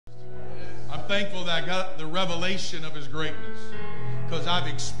thankful that I got the revelation of His greatness because I've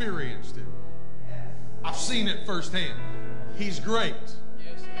experienced it. I've seen it firsthand. He's great.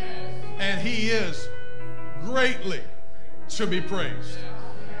 And He is greatly to be praised.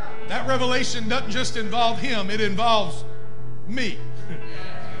 That revelation doesn't just involve Him, it involves me.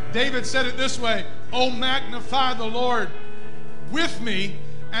 David said it this way, "Oh, magnify the Lord with me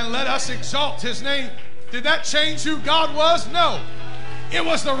and let us exalt His name." Did that change who God was? No. It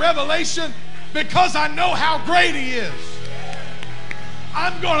was the revelation because I know how great He is.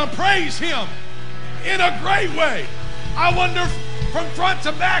 I'm going to praise Him in a great way. I wonder from front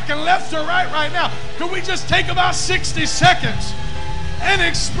to back and left to right now, could we just take about 60 seconds and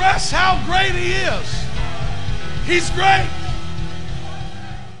express how great He is? He's great.